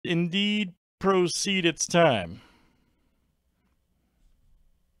indeed proceed. It's time.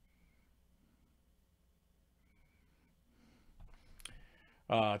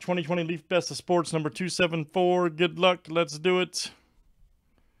 Uh, 2020 Leaf Best of Sports number 274. Good luck. Let's do it.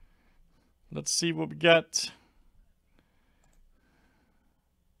 Let's see what we got.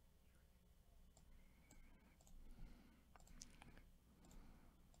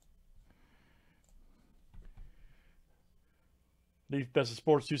 Leaf Best of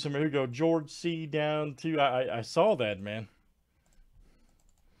Sports 274. Here we go. George C. down to. I saw that, man.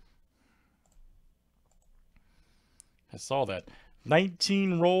 I saw that.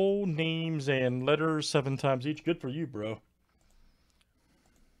 19 roll, names and letters, 7 times each. Good for you, bro.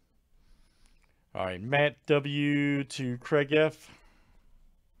 All right, Matt W. to Craig F.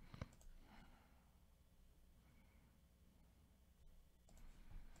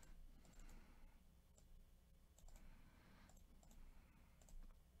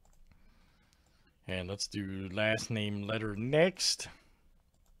 And let's do last name letter next.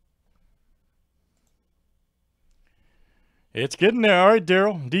 It's getting there. All right,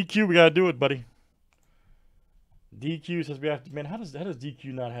 Daryl. DQ, we got to do it, buddy. DQ says we have to. Man, how does DQ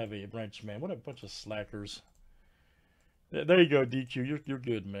not have a wrench, man? What a bunch of slackers. There you go, DQ. You're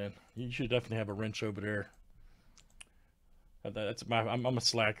good, man. You should definitely have a wrench over there. That's my. I'm a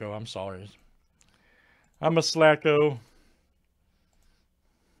slacko. I'm sorry. I'm a slacko.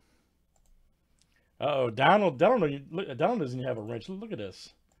 Uh-oh, Donald doesn't even have a wrench. Look at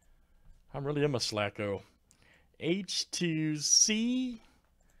this. I really am a slacko. H2C.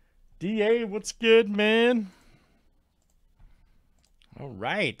 DA, what's good, man? All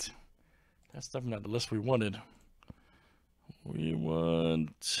right. That's definitely not the list we wanted. We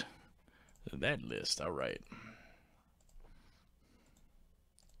want that list. All right.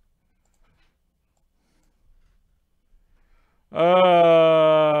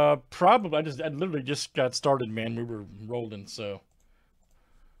 Probably. I literally just got started, man. We were rolling, so.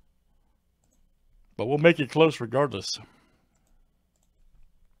 But we'll make it close regardless.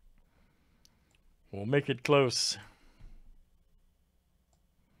 We'll make it close.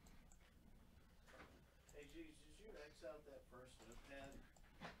 Hey, geez, did you X out that first notepad?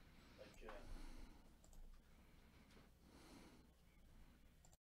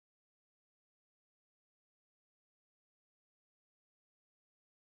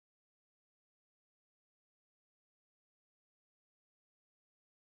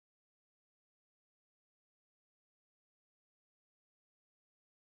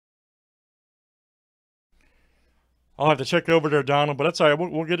 I'll have to check over there, Donald, but that's all right.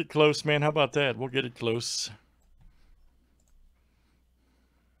 We'll get it close, man. How about that? We'll get it close.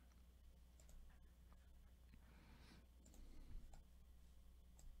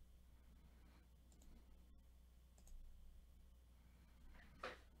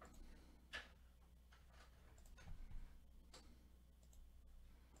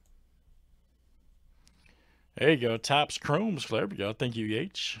 There you go. Tops Chromes. There we go. Thank you,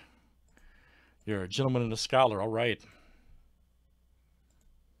 H. You're a gentleman and a scholar. All right.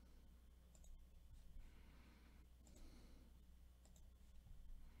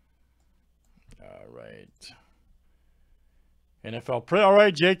 All right. NFL All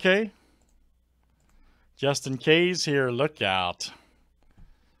right, JK. Justin K's here. Look out.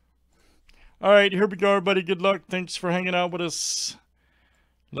 All right, here we go, everybody. Good luck. Thanks for hanging out with us.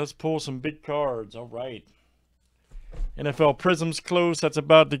 Let's pull some big cards. All right. NFL Prisms close. That's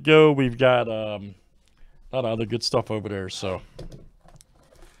about to go. We've got a lot of other good stuff over there. So,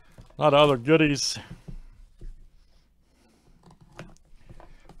 a lot of other goodies.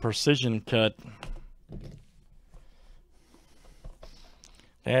 Precision cut.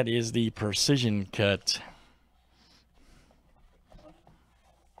 That is the precision cut.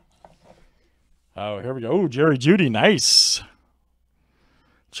 Oh, here we go. Oh, Jerry Jeudy. Nice.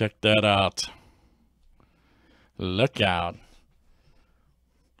 Check that out. Look out.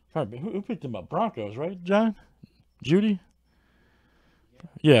 Who picked him up? Broncos, right, John? Jeudy?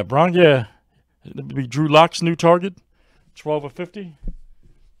 Yeah, yeah. It'd be Drew Lock's new target. 12 of 50.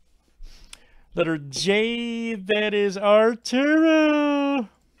 Letter J, that is Arturo.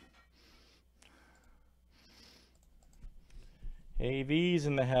 AV's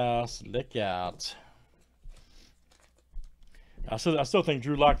in the house. Look out. I still think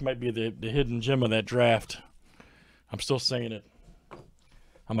Drew Lock might be the hidden gem of that draft. I'm still saying it.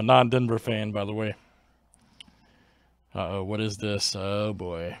 I'm a non-Denver fan, by the way. Uh-oh, what is this? Oh,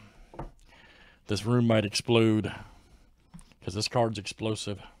 boy. This room might explode because this card's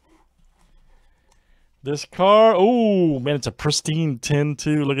explosive. This card, oh, man, it's a pristine 10,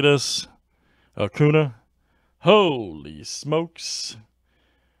 too. Look at this. Acuna. Holy smokes.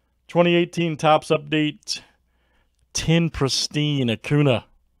 2018 Topps Update. 10 pristine Acuna.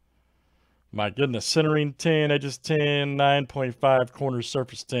 My goodness. Centering 10, edges 10, 9.5, corner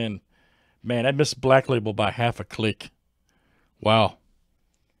surface 10. Man, I missed Black Label by half a click. Wow.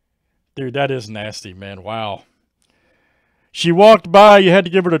 Dude, that is nasty, man. Wow. She walked by, you had to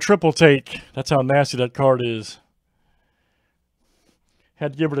give her the triple take. That's how nasty that card is.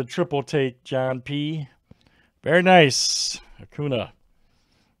 Had to give her the triple take, John P. Very nice. Acuna.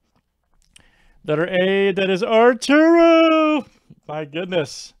 Letter A, that is Arturo. My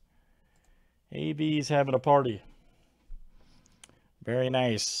goodness. AB's having a party. Very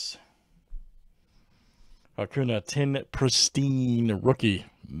nice. Acuna, 10 pristine rookie.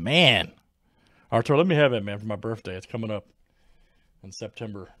 Man. Arturo, let me have it, man, for my birthday. It's coming up in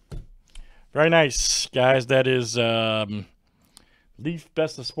September. Very nice, guys. That is Leaf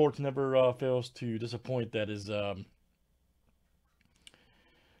Best of Sports never fails to disappoint. That is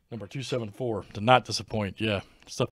number 274. To not disappoint, yeah. Stuff